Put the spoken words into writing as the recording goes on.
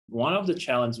one of the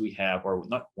challenges we have, or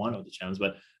not one of the challenges,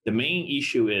 but the main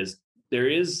issue is there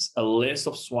is a list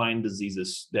of swine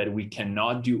diseases that we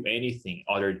cannot do anything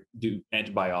other do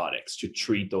antibiotics to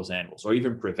treat those animals or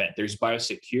even prevent. There's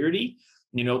biosecurity,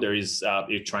 there is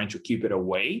you're trying to keep it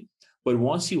away, but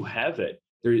once you have it,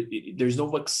 there's no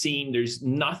vaccine, there's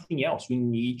nothing else. We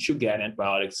need to get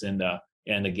antibiotics in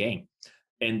the game,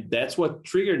 and that's what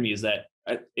triggered me is that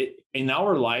in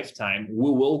our lifetime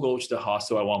we will go to the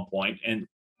hospital at one point, and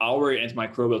our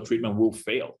antimicrobial treatment will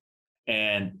fail,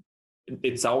 and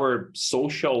it's our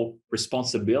social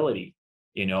responsibility,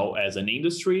 as an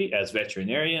industry, as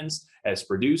veterinarians, as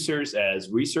producers, as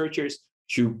researchers,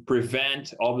 to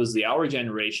prevent obviously our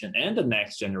generation and the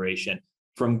next generation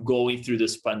from going through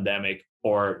this pandemic,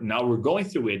 or now we're going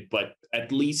through it, but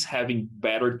at least having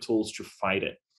better tools to fight it.